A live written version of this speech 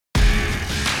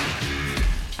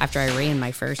after I ran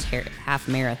my first half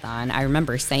marathon, I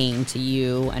remember saying to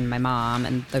you and my mom,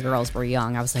 and the girls were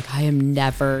young, I was like, I am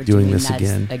never doing this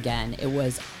again. It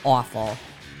was awful.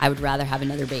 I would rather have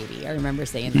another baby. I remember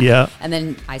saying that. Yeah. And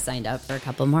then I signed up for a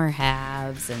couple more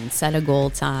halves and set a goal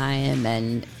time.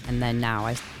 And then now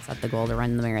I set the goal to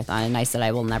run the marathon. And I said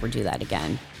I will never do that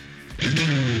again.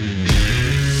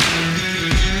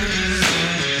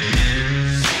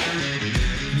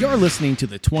 You're listening to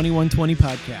the 2120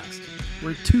 podcast,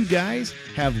 where two guys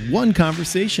have one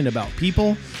conversation about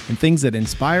people and things that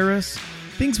inspire us,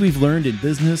 things we've learned in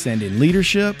business and in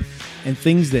leadership, and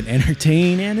things that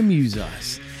entertain and amuse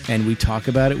us. And we talk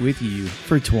about it with you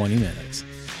for 20 minutes.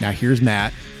 Now here's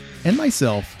Matt and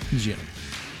myself, Jim.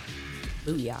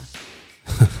 Booyah.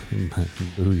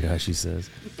 Booyah, she says.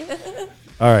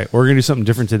 All right, we're going to do something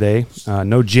different today.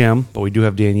 No Jim, but we do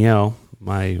have Danielle,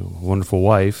 my wonderful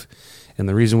wife. And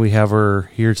the reason we have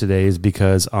her here today is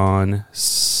because on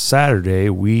Saturday,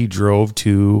 we drove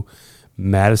to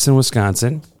Madison,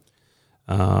 Wisconsin,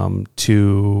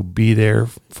 to be there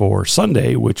for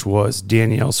Sunday, which was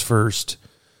Danielle's first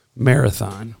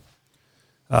marathon.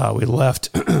 We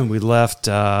left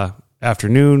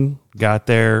afternoon, got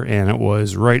there, and it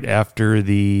was right after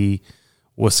the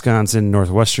Wisconsin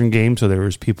Northwestern game, so there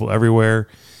was people everywhere.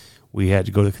 We had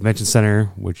to go to the convention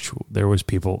center, which there was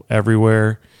people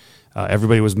everywhere.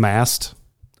 Everybody was masked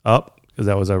up because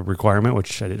that was a requirement,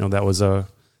 which I didn't know that was a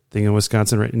thing in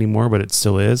Wisconsin right anymore, but it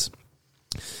still is.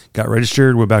 Got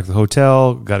registered, went back to the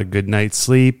hotel, got a good night's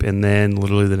sleep, and then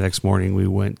literally the next morning we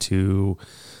went to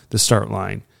the start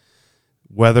line.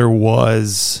 Weather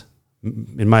was,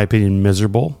 in my opinion,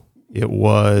 miserable. It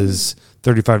was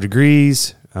 35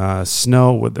 degrees,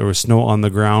 snow. There was snow on the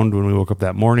ground when we woke up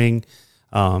that morning.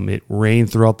 It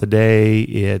rained throughout the day.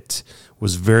 It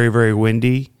was very, very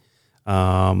windy.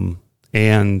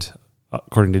 And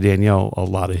according to Danielle, a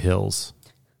lot of hills.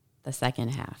 The second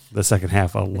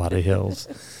half, a lot of hills.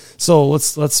 So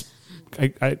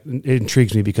it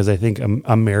intrigues me because I think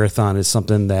a marathon is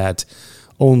something that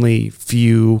only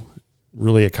few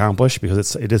really accomplish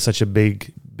because it is such a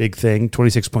big thing.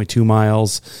 26.2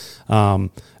 miles.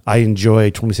 I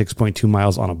enjoy 26.2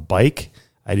 miles on a bike.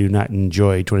 I do not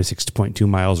enjoy 26.2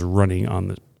 miles running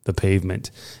on the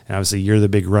pavement. And obviously you're the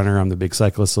big runner. I'm the big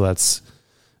cyclist. So that's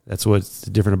what's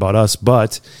different about us.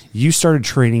 But you started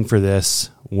training for this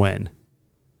when?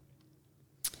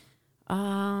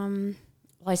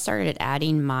 Well, I started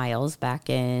adding miles back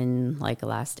in like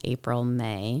last April,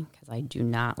 May, because I do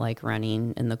not like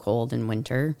running in the cold in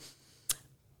winter.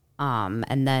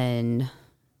 And then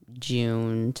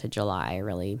June to July, I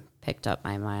really picked up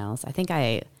my miles. I think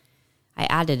I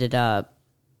added it up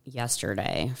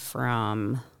yesterday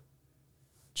from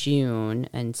June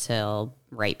until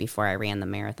right before I ran the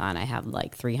marathon. I had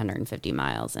like 350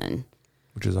 miles in.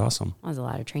 Which is awesome. That was a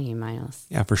lot of training miles.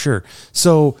 Yeah, for sure.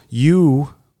 So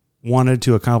you wanted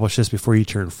to accomplish this before you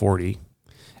turned 40,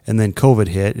 and then COVID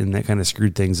hit, and that kind of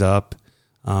screwed things up.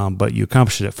 But you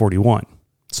accomplished it at 41.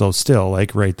 So still,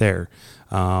 like right there.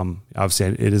 Obviously,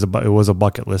 it was a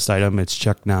bucket list item. It's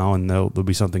checked now, and there'll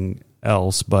be something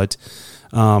else. But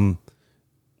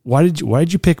why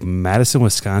did you pick Madison,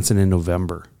 Wisconsin in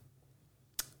November?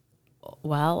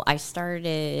 Well, I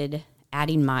started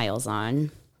adding miles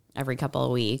on every couple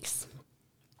of weeks,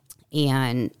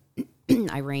 and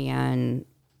I ran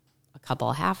a couple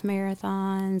of half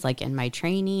marathons like in my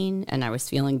training, and I was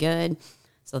feeling good.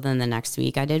 So then the next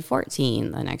week I did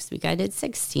 14, the next week I did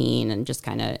 16, and just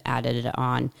kind of added it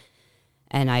on.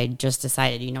 And I just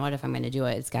decided, you know what, if I'm going to do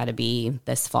it, it's got to be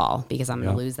this fall because I'm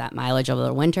going to lose that mileage over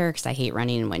the winter because I hate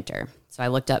running in winter. So I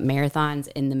looked up marathons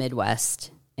in the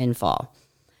Midwest in fall.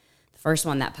 The first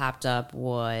one that popped up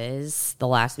was the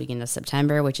last weekend of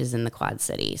September, which is in the Quad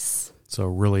Cities. So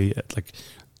really like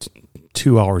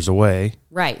 2 hours away.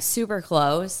 Right, super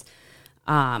close.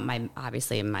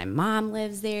 Obviously my mom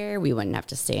lives there. We wouldn't have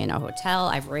to stay in a hotel.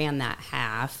 I've ran that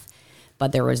half,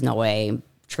 but there was no way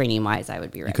training-wise I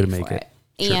would be ready for it.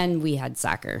 Sure. And we had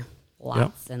soccer,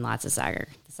 lots and lots of soccer.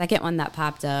 The second one that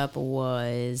popped up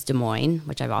was Des Moines,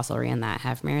 which I've also ran that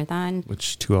half marathon.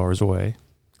 Which 2 hours away.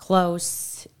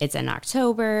 Close. It's in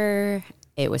October.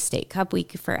 It was State Cup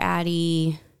week for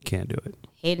Addie. Can't do it.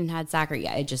 Hayden had soccer.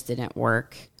 Yeah, it just didn't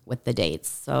work with the dates.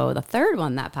 So the third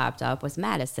one that popped up was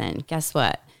Madison. Guess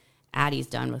what? Addie's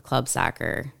done with club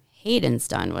soccer. Hayden's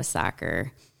done with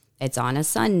soccer. It's on a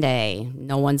Sunday.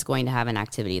 No one's going to have an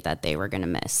activity that they were going to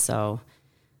miss. So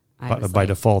by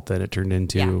default, then it turned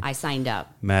into I signed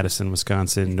up. Madison,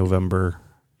 Wisconsin, November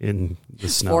in the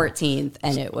snow. 14th,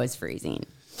 and it was freezing.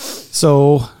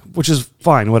 So, which is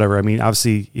fine, whatever. I mean,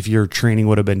 obviously, if your training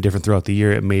would have been different throughout the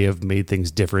year, it may have made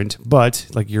things different. But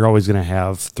like, you're always going to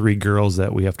have 3 girls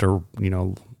that we have to,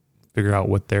 figure out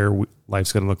what their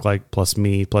life's going to look like, plus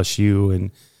me, plus you, and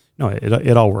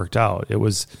it all worked out. It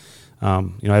was, I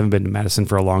haven't been to Madison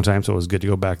for a long time, so it was good to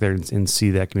go back there and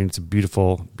see that community. It's a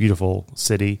beautiful, beautiful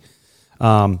city.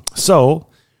 So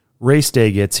race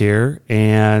day gets here,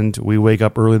 and we wake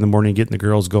up early in the morning, getting the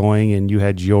girls going, and you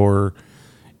had your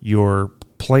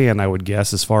plan, I would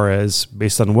guess, as far as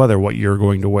based on weather, what you're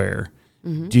going to wear.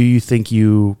 Mm-hmm. Do you think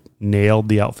you nailed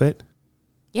the outfit?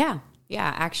 Yeah.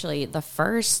 Actually, the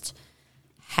first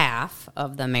half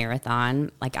of the marathon,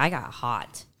 like, I got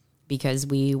hot because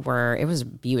it was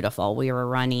beautiful. We were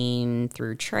running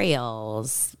through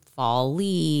trails, fall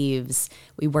leaves.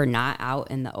 We were not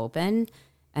out in the open.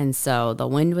 And so the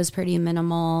wind was pretty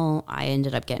minimal. I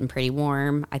ended up getting pretty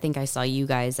warm. I think I saw you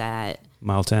guys at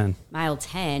Mile 10,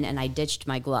 and I ditched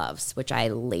my gloves, which I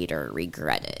later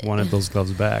regretted. Wanted those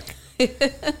gloves back.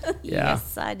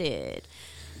 Yes, I did.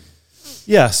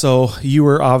 Yeah, so you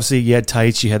had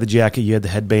tights, you had the jacket, you had the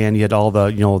headband, you had all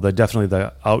the, definitely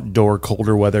the outdoor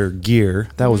colder weather gear.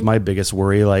 That was my biggest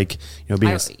worry. Like,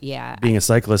 being a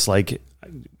cyclist, like,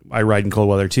 I ride in cold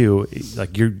weather too.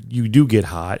 Like, you do get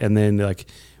hot, and then like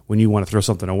when you want to throw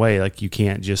something away, like, you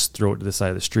can't just throw it to the side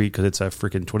of the street because it's a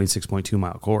freaking 26.2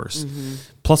 mile course. Mm-hmm.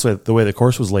 Plus, with the way the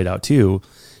course was laid out too,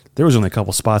 there was only a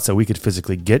couple spots that we could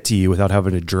physically get to you without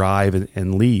having to drive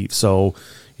and leave. So,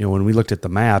 when we looked at the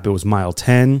map, it was mile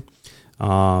 10,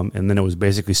 and then it was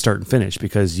basically start and finish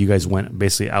because you guys went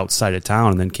basically outside of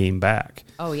town and then came back.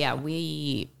 Oh, yeah.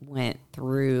 We went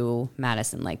through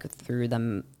Madison, like through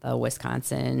the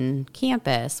Wisconsin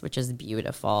campus, which is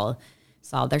beautiful.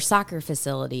 Saw their soccer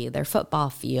facility, their football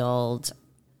field,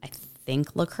 I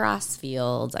think lacrosse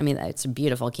field. I mean, it's a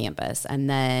beautiful campus. And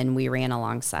then we ran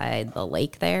alongside the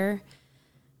lake there.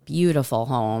 Beautiful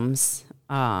homes.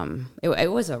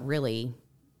 It was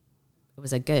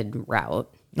a good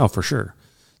route. Oh, for sure.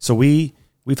 So we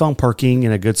found parking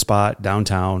in a good spot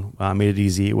downtown. Made it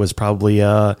easy. It was probably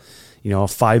a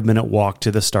 5-minute walk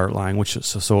to the start line,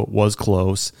 so it was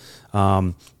close.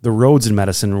 The roads in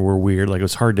Madison were weird. Like, it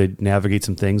was hard to navigate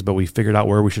some things, but we figured out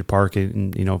where we should park,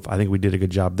 and I think we did a good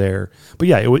job there. But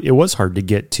yeah, it was hard to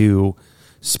get to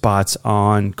spots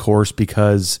on course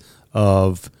because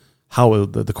of how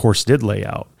the course did lay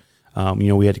out.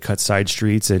 We had to cut side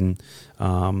streets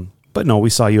but no, we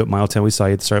saw you at mile 10. We saw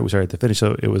you at the start. We saw you at the finish.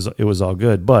 So it was all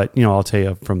good. But, I'll tell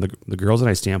you, from the girls and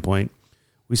I standpoint,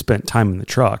 we spent time in the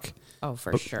truck. Oh,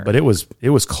 for sure. But it was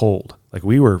cold. Like,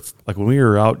 when we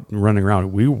were out running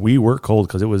around, we were cold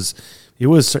because it was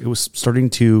starting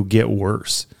to get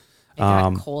worse. It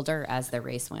got colder as the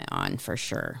race went on, for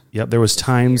sure. Yep. There was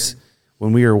times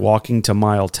when we were walking to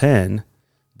mile 10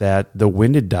 that the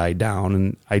wind had died down.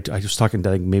 And I was talking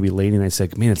to maybe Lady, and I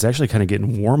said, man, it's actually kind of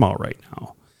getting warm out right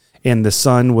now. And the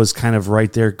sun was kind of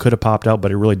right there, could have popped out,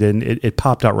 but it really didn't. It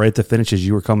popped out right at the finish as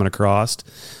you were coming across.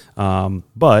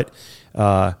 But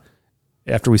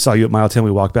after we saw you at mile 10,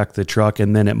 we walked back to the truck.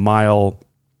 And then at mile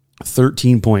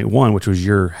 13.1, which was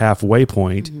your halfway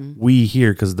point, we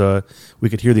hear, because we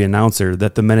could hear the announcer,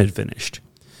 that the men had finished.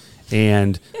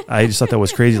 And I just thought that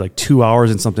was crazy, like 2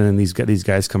 hours and something, and these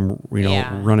guys come,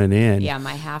 running in. Yeah,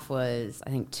 my half was,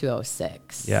 I think,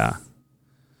 2:06. Yeah.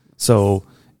 So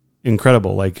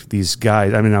incredible. Like, these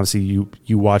guys, I mean, obviously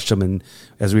you watched them, and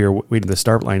as we were waiting at the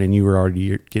start line and you were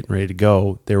already getting ready to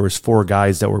go, there was 4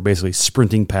 guys that were basically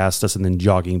sprinting past us and then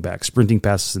jogging back,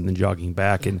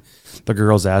 and the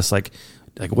girls asked, like,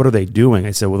 what are they doing?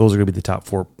 I said, well, those are going to be the top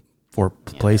four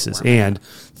places, and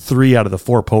 3 out of the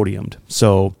 4 podiumed.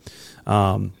 So,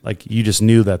 like, you just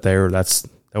knew that that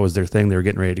was their thing. They were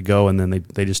getting ready to go, and then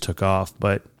they just took off.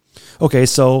 But okay,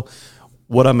 so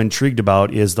what I'm intrigued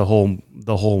about is the whole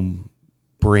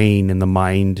brain and the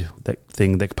mind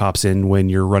thing that pops in when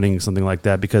you're running something like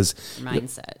that, because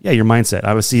mindset. Yeah, your mindset.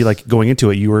 Obviously, like, going into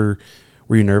it, were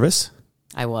you nervous?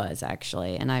 I was,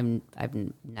 actually, and I've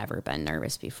never been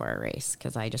nervous before a race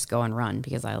because I just go and run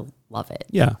because I love it.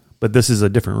 Yeah, but this is a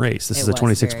different race. This is a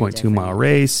 26.2 mile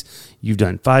race. You've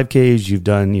done 5Ks. You've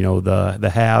done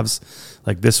the halves.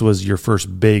 Like, this was your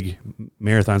first big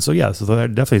marathon. So yeah, so there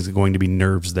definitely is going to be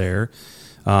nerves there.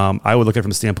 I would look at it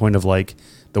from the standpoint of, like,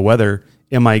 the weather.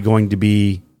 Am I going to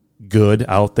be good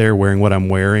out there wearing what I'm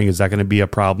wearing? Is that going to be a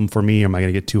problem for me? Am I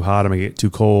going to get too hot? Am I going to get too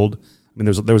cold? I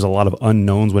mean, there was a lot of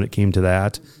unknowns when it came to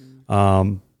that.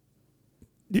 Were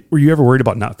you ever worried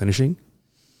about not finishing?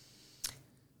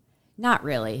 Not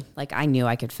really. Like, I knew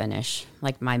I could finish.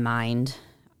 Like, my mind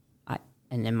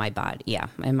and in my body. Yeah,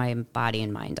 in my body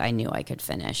and mind, I knew I could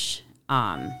finish.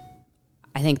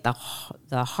 I think the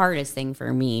hardest thing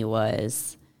for me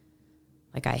was,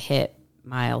 like, I hit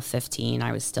mile 15.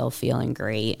 I was still feeling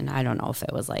great. And I don't know if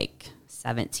it was like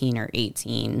 17 or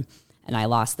 18. And I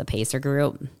lost the pacer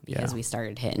group because we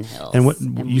started hitting hills.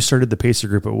 And you started the pacer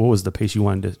group, but what was the pace you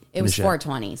wanted to It was finish at?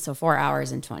 4:20, so 4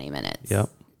 hours and 20 minutes. Yep.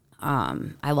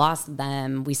 I lost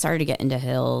them. We started to get into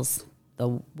hills.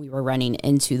 We were running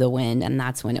into the wind, and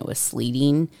that's when it was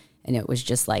sleeting, and it was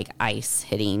just like ice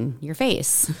hitting your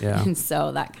face. Yeah. And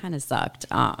so that kind of sucked.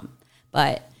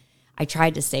 But I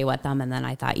tried to stay with them, and then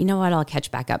I thought, you know what, I'll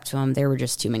catch back up to them. There were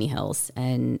just too many hills,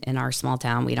 and in our small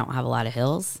town, we don't have a lot of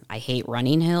hills. I hate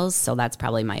running hills, so that's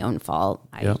probably my own fault.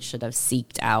 I should have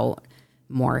seeked out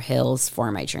more hills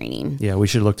for my training. Yeah, we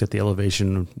should have looked at the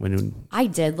elevation when I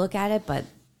did look at it, but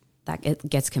it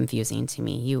gets confusing to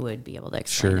me. You would be able to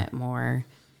explain it more.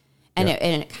 And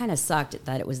it kind of sucked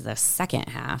that it was the second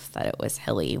half that it was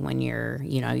hilly when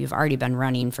you've already been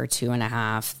running for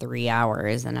 2.5, 3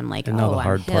 hours. And I'm like, and now the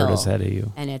hard part is ahead of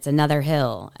you. And it's another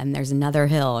hill, and there's another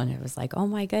hill. And it was like, oh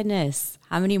my goodness,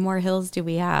 how many more hills do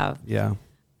we have? Yeah.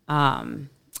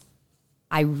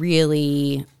 I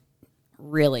really,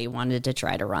 really wanted to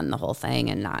try to run the whole thing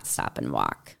and not stop and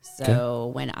walk. So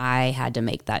when I had to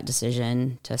make that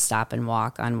decision to stop and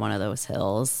walk on one of those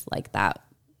hills, like, that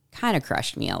kind of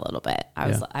crushed me a little bit.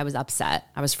 I was upset.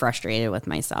 I was frustrated with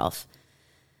myself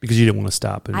Because you didn't want to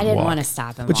stop and I didn't walk. want to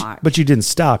stop and walk. But you didn't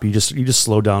stop. You just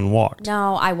slowed down and walked.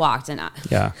 No, I walked, and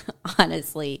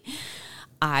honestly,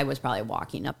 I was probably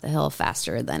walking up the hill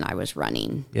faster than I was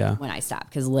running when I stopped,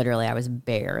 because literally I was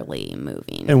barely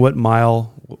moving. And what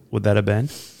mile would that have been?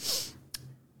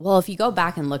 Well, if you go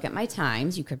back and look at my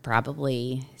times, you could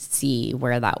probably see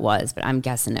where that was, but I'm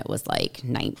guessing it was like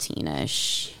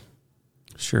 19-ish.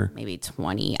 Sure. Maybe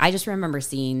 20. I just remember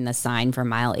seeing the sign for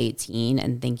mile 18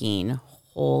 and thinking,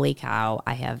 holy cow,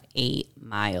 I have 8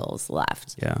 miles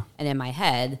left. Yeah. And in my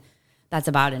head, that's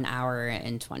about an hour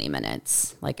and 20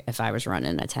 minutes, like if I was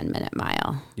running a 10-minute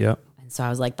mile. Yep. And so I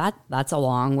was like, that's a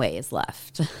long ways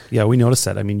left. Yeah, we noticed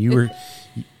that. I mean, you were...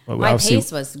 My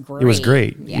pace was great. It was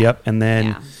great. Yeah. Yep. And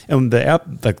then and the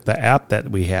app that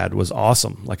we had was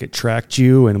awesome. Like, it tracked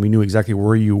you, and we knew exactly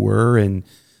where you were, and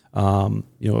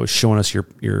it was showing us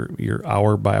your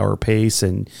hour by hour pace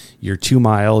and your 2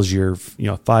 miles, your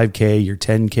 5K, your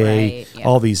 10K,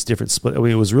 all these different split. I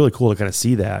mean, it was really cool to kind of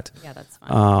see that. Yeah, that's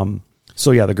fun.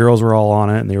 So yeah, the girls were all on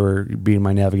it, and they were being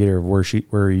my navigator of where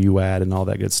are you at and all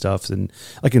that good stuff. And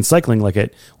like in cycling,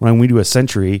 when we do a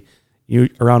century,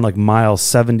 around like mile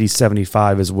 70,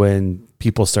 75 is when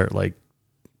people start like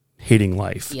hating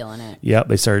life. Feeling it. Yep.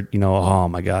 They start, oh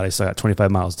my God, I still got 25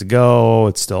 miles to go.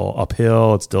 It's still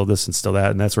uphill. It's still this and still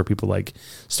that. And that's where people like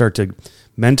start to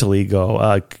mentally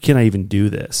go, can I even do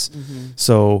this? Mm-hmm.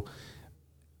 So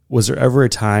was there ever a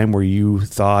time where you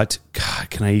thought, God,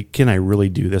 can I really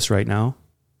do this right now?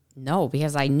 No,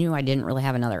 because I knew I didn't really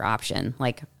have another option.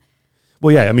 Like,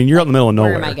 well, yeah, I mean, you're out in the middle of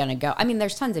nowhere. Where am I going to go? I mean,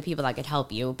 there's tons of people that could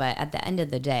help you, but at the end of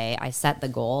the day, I set the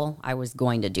goal. I was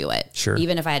going to do it. Sure.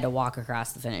 Even if I had to walk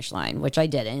across the finish line, which I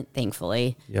didn't,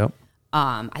 thankfully. Yep.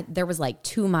 There was like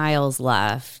 2 miles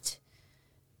left.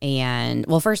 And,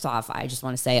 well, first off, I just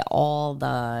want to say all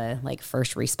the like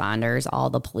first responders,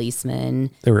 all the policemen.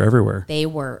 They were everywhere. They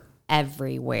were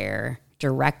everywhere.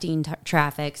 Directing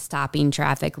traffic, stopping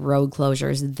traffic, road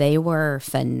closures. They were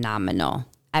phenomenal.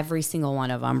 Every single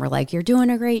one of them were like, you're doing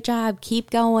a great job. Keep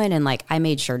going. And like, I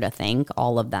made sure to thank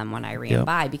all of them when I ran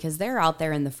by, because they're out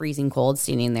there in the freezing cold,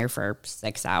 standing there for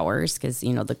 6 hours. Cause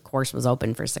the course was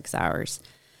open for 6 hours.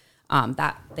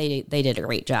 They did a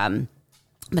great job.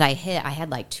 But I had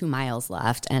like 2 miles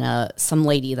left, and some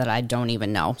lady that I don't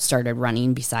even know started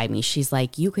running beside me. She's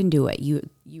like, you can do it. You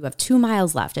have 2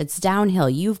 miles left. It's downhill.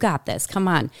 You've got this. Come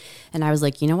on. And I was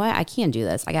like, you know what? I can't do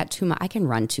this. I got 2 miles. I can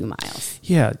run 2 miles.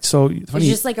 Yeah. So funny, it's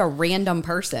just like a random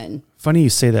person. Funny you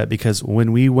say that, because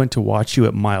when we went to watch you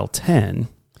at mile 10,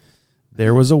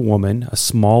 there was a woman, a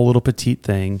small little petite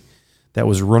thing, that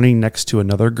was running next to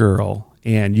another girl,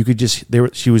 and you could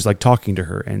she was like talking to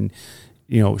her, and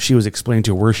she was explaining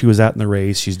to her where she was at in the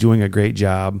race. She's doing a great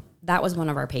job. That was one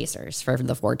of our pacers for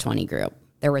the 420 group.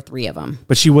 There were 3 of them.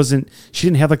 But she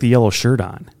didn't have like the yellow shirt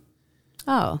on.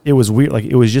 Oh. It was weird. Like,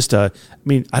 it was just I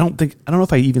don't know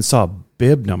if I even saw a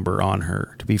bib number on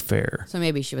her, to be fair. So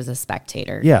maybe she was a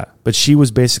spectator. Yeah. But she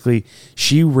was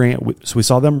she ran. So we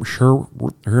saw her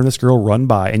and this girl run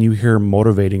by, and you hear her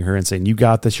motivating her and saying, you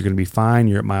got this. You're going to be fine.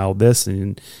 You're at mile this,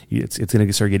 and it's going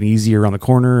to start getting easier around the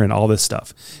corner and all this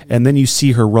stuff. And then you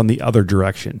see her run the other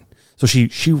direction. So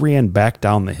she ran back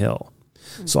down the hill.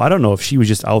 So I don't know if she was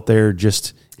just out there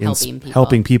just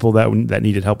helping people that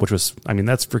needed help, which was, I mean,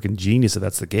 that's freaking genius if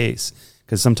that's the case.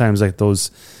 Because sometimes like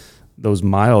those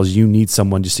miles, you need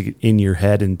someone just to get in your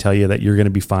head and tell you that you're going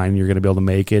to be fine, you're going to be able to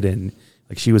make it. And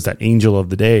like she was that angel of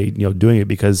the day, doing it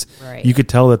because you could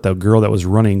tell that the girl that was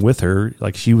running with her,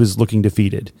 like she was looking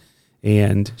defeated,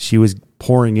 and she was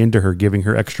pouring into her, giving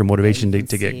her extra motivation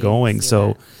to get going.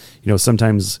 So,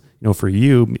 sometimes, for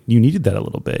you needed that a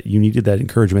little bit. You needed that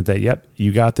encouragement that, yep,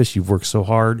 you got this. You've worked so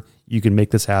hard. You can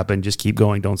make this happen. Just keep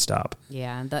going. Don't stop.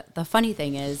 Yeah. The funny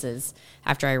thing is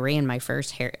after I ran my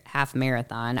first half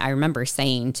marathon, I remember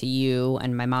saying to you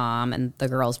and my mom, and the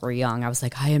girls were young, I was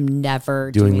like, I am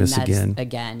never doing this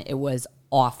again. It was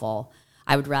awful.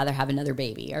 I would rather have another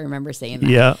baby. I remember saying that.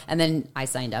 Yeah. And then I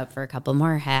signed up for a couple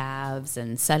more halves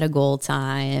and set a goal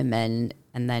time. And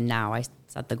then now I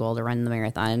set the goal to run the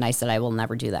marathon. And I said, I will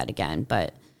never do that again.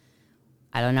 But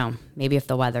I don't know. Maybe if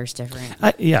the weather's different.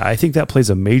 I think that plays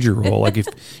a major role. Like if,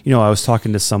 I was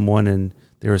talking to someone and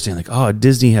they were saying like, oh,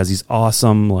 Disney has these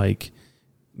awesome like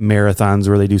marathons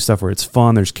where they do stuff where it's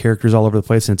fun. There's characters all over the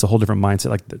place and it's a whole different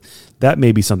mindset. Like that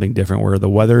may be something different where the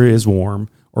weather is warm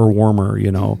or warmer,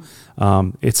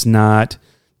 it's not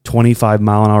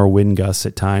 25-mile-an-hour wind gusts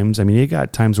at times. I mean, it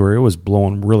got times where it was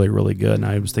blowing really, really good. And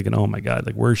I was thinking, oh my God,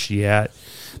 like where's she at?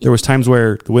 There was times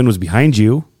where the wind was behind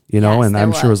you, and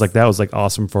I'm sure it was like, that was like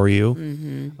awesome for you.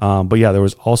 Mm-hmm. But yeah, there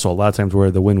was also a lot of times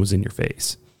where the wind was in your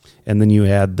face. And then you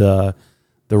had the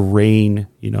rain,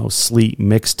 sleet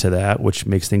mixed to that, which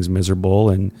makes things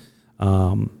miserable. And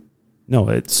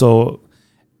so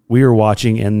we were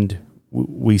watching and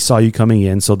we saw you coming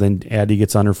in. So then Addie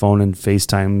gets on her phone and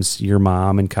FaceTimes your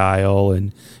mom and Kyle,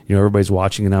 and everybody's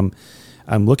watching. And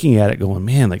I'm looking at it going,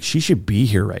 man, like she should be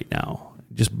here right now,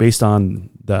 just based on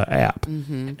the app.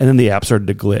 Mm-hmm. And then the app started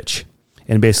to glitch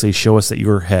and basically show us that you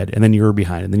were ahead, and then you were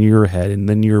behind, and then you were ahead, and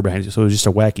then you were behind. So it was just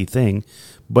a wacky thing.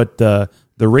 But the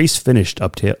race finished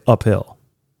uphill.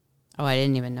 Oh, I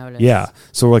didn't even notice. Yeah.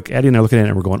 So like Addie and I looking at it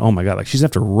and we're going, oh my God, like she's gonna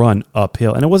have to run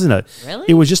uphill. And it wasn't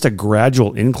it was just a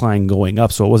gradual incline going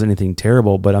up. So it wasn't anything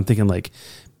terrible, but I'm thinking like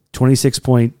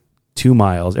 26.2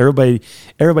 miles.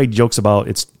 Everybody jokes about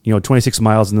it's, 26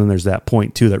 miles. And then there's that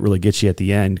 0.2 that really gets you at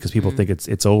the end because people think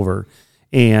it's over.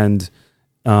 And,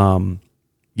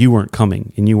 you weren't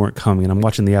coming. And I'm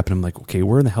watching the app and I'm like, okay,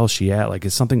 where in the hell is she at? Like,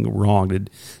 is something wrong? Did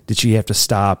she have to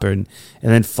stop? And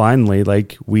then finally,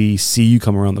 like we see you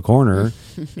come around the corner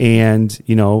and,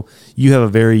 you have a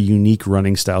very unique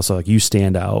running style. So like you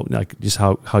stand out, like just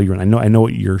how you run. I know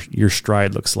what your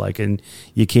stride looks like, and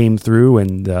you came through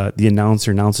and the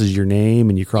announcer announces your name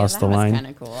and you cross the line. Kind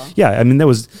of cool. Yeah. I mean, there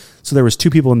was two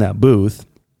people in that booth.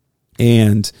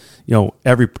 And,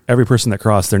 every person that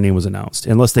crossed, their name was announced,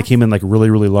 unless they came in like really,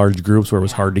 really large groups where it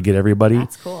was hard to get everybody.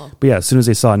 That's cool. But yeah, as soon as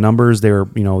they saw numbers, they were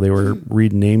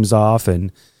reading names off,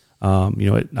 and,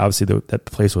 obviously that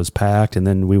place was packed. And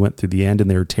then we went through the end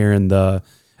and they were tearing the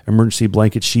emergency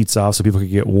blanket sheets off so people could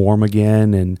get warm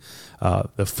again, and,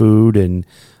 the food. And,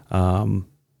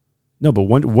 but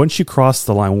once you crossed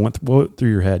the line, what went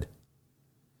through your head?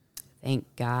 Thank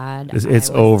God. It's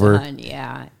over. Done.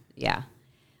 Yeah. Yeah.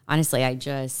 Honestly, I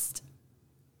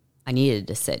needed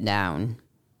to sit down,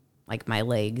 like my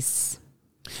legs.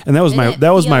 And that was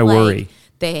my worry.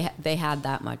 They had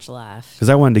that much left. Because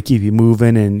I wanted to keep you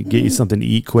moving and get you something to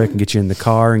eat quick and get you in the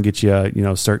car and get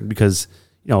you, start, because,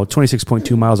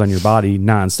 26.2 miles on your body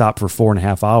nonstop for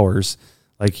 4.5 hours.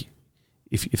 Like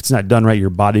if it's not done right, your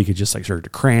body could just like start to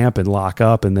cramp and lock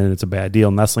up, and then it's a bad deal.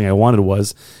 And that's the thing I wanted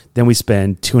was then we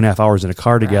spend 2.5 hours in a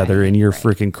car together and you're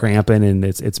freaking cramping and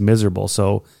it's miserable.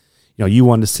 So, you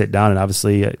wanted to sit down, and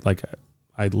obviously like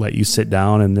I let you sit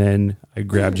down, and then I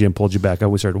grabbed you and pulled you back up.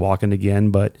 We started walking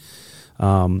again. But,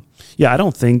 I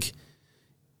don't think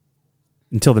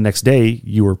until the next day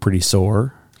you were pretty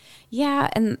sore. Yeah.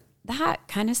 And that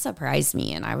kind of surprised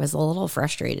me. And I was a little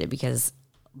frustrated because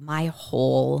my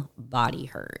whole body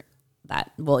hurt.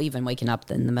 Even waking up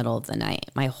in the middle of the night,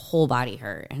 my whole body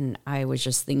hurt. And I was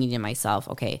just thinking to myself,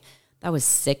 okay, that was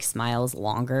 6 miles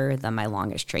longer than my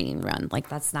longest training run. Like,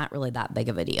 that's not really that big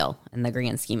of a deal in the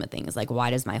grand scheme of things. Like,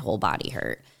 why does my whole body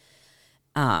hurt?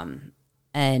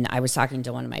 And I was talking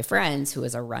to one of my friends who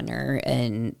is a runner,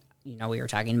 and, we were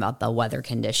talking about the weather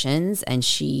conditions, and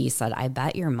she said, I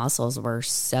bet your muscles were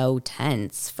so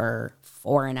tense for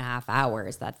 4.5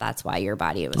 hours that's why your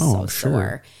body was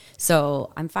sore.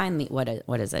 So I'm finally,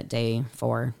 what is it, day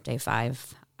 4, day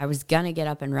 5? I was going to get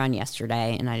up and run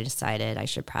yesterday, and I decided I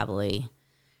should probably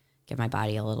give my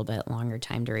body a little bit longer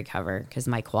time to recover because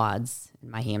my quads and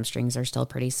my hamstrings are still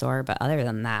pretty sore. But other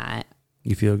than that,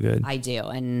 you feel good. I do.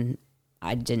 And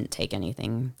I didn't take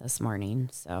anything this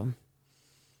morning. So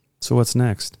what's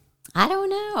next? I don't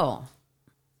know.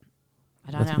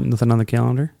 I don't know. Nothing on the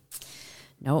calendar?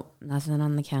 Nope, nothing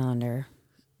on the calendar.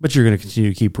 But you're going to continue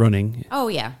to keep running. Oh,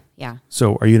 yeah, yeah.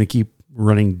 So are you going to keep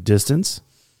running distance?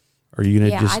 Or are you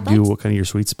going to just do what kind of your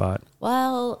sweet spot?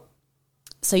 Well,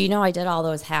 so I did all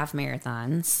those half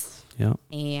marathons. Yeah.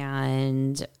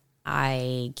 And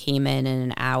I came in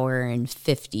an hour and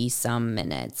 50 some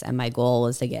minutes, and my goal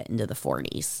was to get into the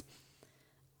 40s.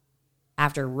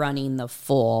 After running the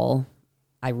full,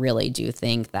 I really do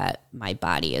think that my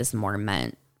body is more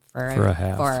meant for a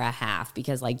half,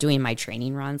 because like doing my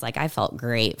training runs, like I felt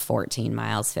great 14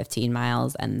 miles, 15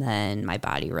 miles, and then my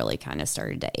body really kind of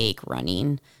started to ache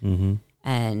running.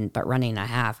 But running a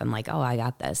half, I'm like, oh, I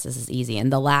got this. This is easy.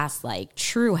 And the last like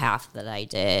true half that I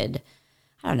did,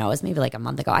 I don't know, it was maybe like a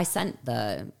month ago. I sent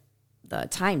the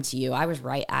time to you. I was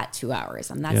right at 2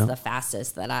 hours, and that's the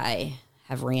fastest that I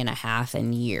have ran a half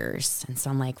in years. And so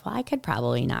I'm like, well, I could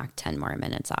probably knock 10 more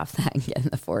minutes off that and get in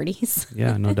the 40s.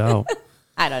 Yeah, no doubt.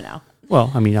 I don't know. Well,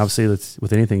 I mean, obviously,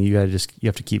 with anything, you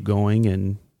have to keep going,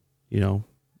 and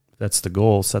that's the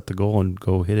goal. Set the goal and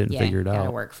go hit it and figure it out.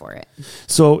 Gotta work for it.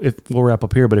 So we'll wrap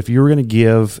up here. But if you were going to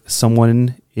give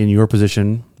someone in your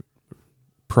position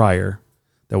prior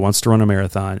that wants to run a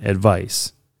marathon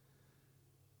advice,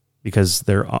 because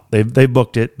they've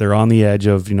booked it, they're on the edge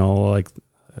of like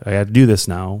I had to do this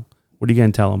now. What are you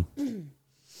going to tell them?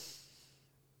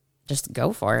 Just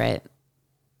go for it.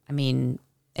 I mean,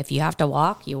 if you have to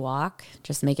walk, you walk.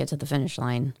 Just make it to the finish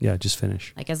line. Yeah, just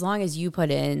finish. Like as long as you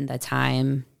put in the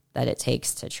time that it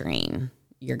takes to train,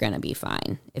 you're going to be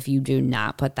fine. If you do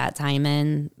not put that time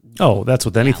in. Oh, that's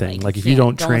with anything. Like if you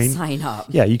don't train. Don't sign up.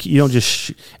 Yeah, you don't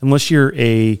just, unless you're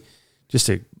just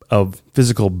a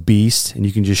physical beast and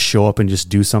you can just show up and just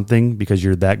do something because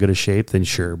you're that good a shape, then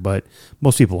sure. But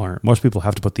most people aren't. Most people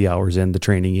have to put the hours in, the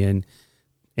training in,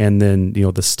 and then,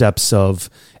 the steps of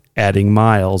adding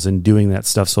miles and doing that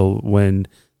stuff. So when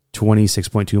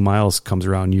 26.2 miles comes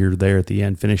around, you're there at the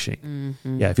end finishing.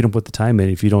 Mm-hmm. Yeah. If you don't put the time in,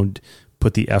 if you don't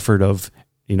put the effort of,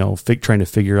 trying to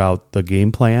figure out the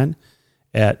game plan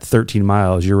at 13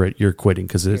 miles, you're quitting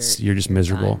because you're just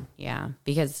miserable. Done. Yeah.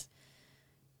 Because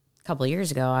a couple of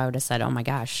years ago, I would have said, oh my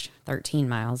gosh, 13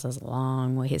 miles is a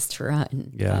long ways to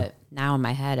run. Yeah. But now in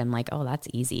my head, I'm like, oh, that's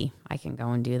easy. I can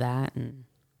go and do that. And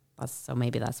so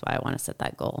maybe that's why I want to set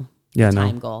that goal. Yeah,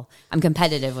 time goal. I'm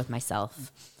competitive with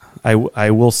myself. I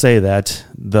will say that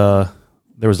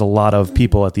there was a lot of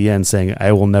people at the end saying,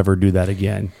 I will never do that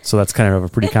again. So that's kind of a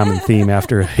pretty common theme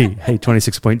after a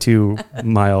 26.2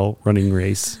 mile running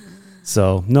race.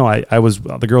 So no,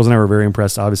 the girls and I were very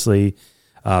impressed. Obviously,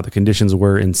 the conditions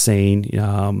were insane.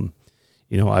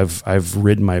 I've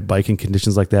ridden my bike in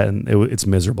conditions like that, and it's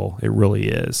miserable. It really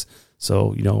is.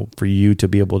 So, for you to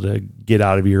be able to get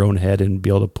out of your own head and be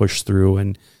able to push through,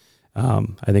 and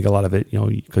I think a lot of it,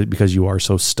 because you are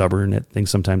so stubborn at things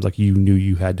sometimes, like you knew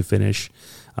you had to finish.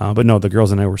 But no, the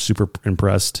girls and I were super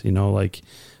impressed,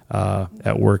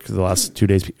 at work the last 2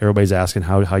 days, everybody's asking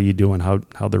how you doing,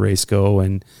 how the race go.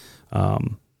 And,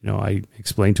 I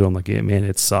explained to them like, yeah, man,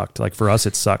 it sucked. Like for us,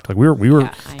 it sucked. Like we were,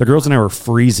 the girls and I were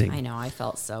freezing. I know. I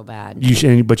felt so bad. But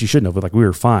you shouldn't have, but like we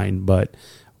were fine. But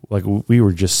like we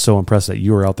were just so impressed that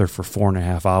you were out there for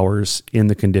 4.5 hours in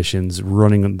the conditions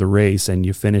running the race, and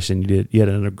you finished and you had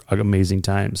an amazing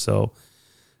time. So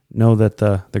know that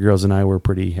the girls and I were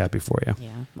pretty happy for you.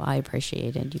 Yeah. Well, I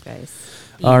appreciated you guys.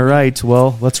 All right.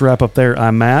 Well, let's wrap up there.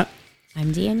 I'm Matt.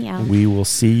 I'm Danielle. We will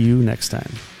see you next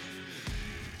time.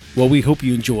 Well, we hope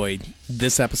you enjoyed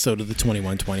this episode of the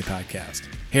 2120 podcast.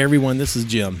 Hey, everyone, this is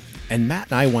Jim, and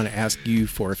Matt and I want to ask you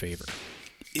for a favor.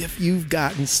 If you've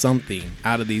gotten something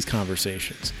out of these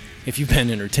conversations, if you've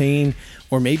been entertained,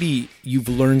 or maybe you've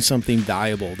learned something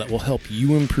valuable that will help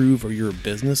you improve or your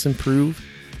business improve,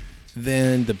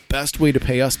 then the best way to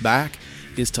pay us back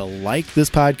is to like this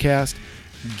podcast,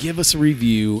 give us a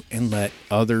review, and let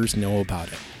others know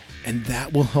about it. And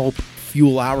that will help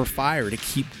fuel our fire to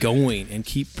keep going and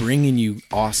keep bringing you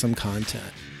awesome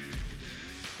content.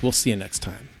 We'll see you next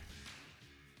time.